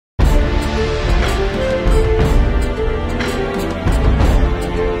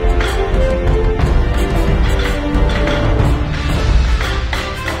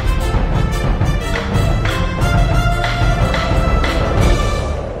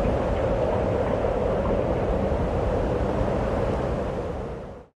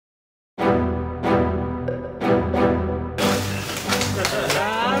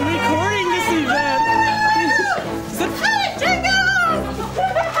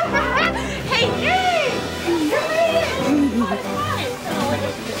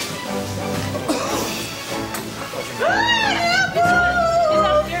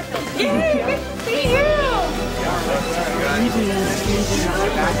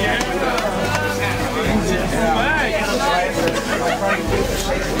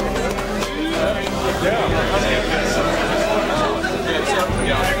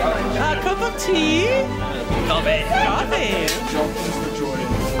A cup of tea? Coffee. Coffee.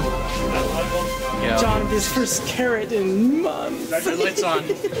 John, his first carrot in months. Got your lights on.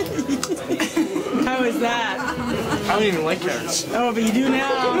 How is that? I don't even like carrots. Oh, but you do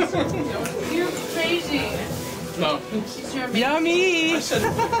now. You're crazy. No. Yummy.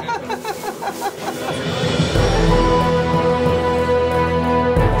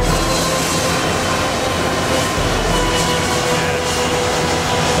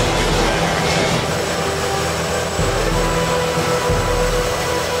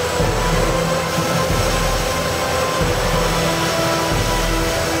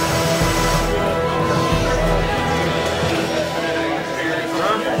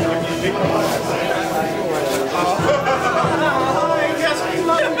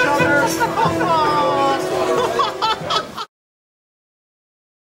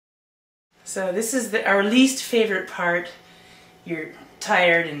 So this is our least favorite part. You're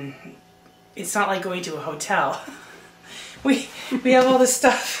tired and it's not like going to a hotel. We have all this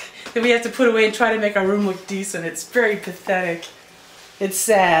stuff that we have to put away and try to make our room look decent. It's very pathetic. It's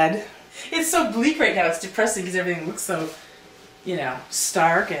sad. It's so bleak right now. It's depressing because everything looks so, you know,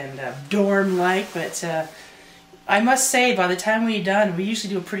 stark and dorm-like. But I must say, by the time we're done, we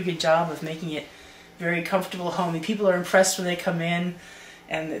usually do a pretty good job of making it very comfortable home. And people are impressed when they come in.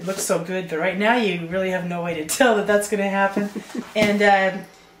 And it looks so good, but right now you really have no way to tell that that's going to happen. And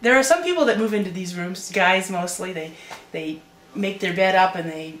there are some people that move into these rooms, guys mostly. They make their bed up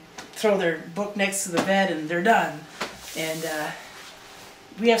and they throw their book next to the bed and they're done. And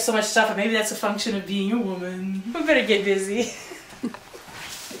we have so much stuff, and maybe that's a function of being a woman. We better get busy.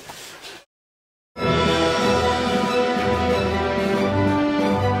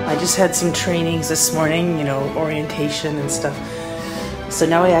 I just had some trainings this morning, you know, orientation and stuff. So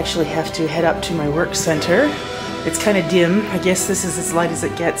now I actually have to head up to my work center. It's kind of dim. I guess this is as light as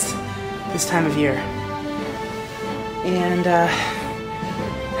it gets this time of year. And I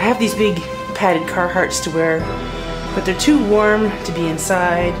have these big padded Carhartts to wear, but they're too warm to be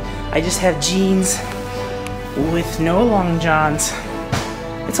inside. I just have jeans with no long johns.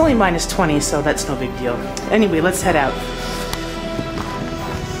 It's only -20, so that's no big deal. Anyway, let's head out.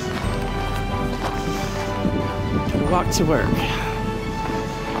 Walk to work.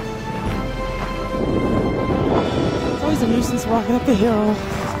 It's a nuisance walking up the hill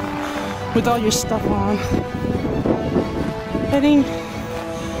with all your stuff on. Heading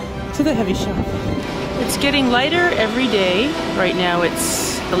to the heavy shop. It's getting lighter every day. Right now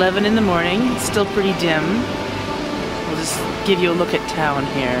it's 11 in the morning. It's still pretty dim. I'll just give you a look at town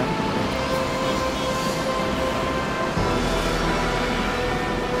here.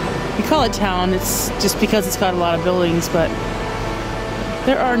 We call it town, it's just because it's got a lot of buildings, but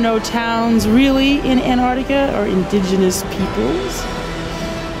there are no towns really in Antarctica or indigenous peoples.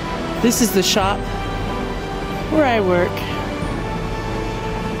 This is the shop where I work,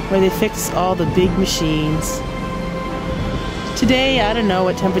 where they fix all the big machines. Today, I don't know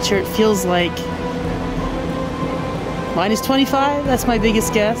what temperature it feels like. -25, that's my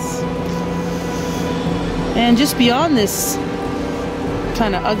biggest guess. And just beyond this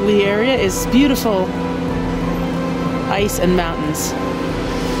kind of ugly area is beautiful ice and mountains.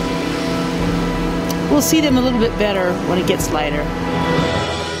 We'll see them a little bit better when it gets lighter.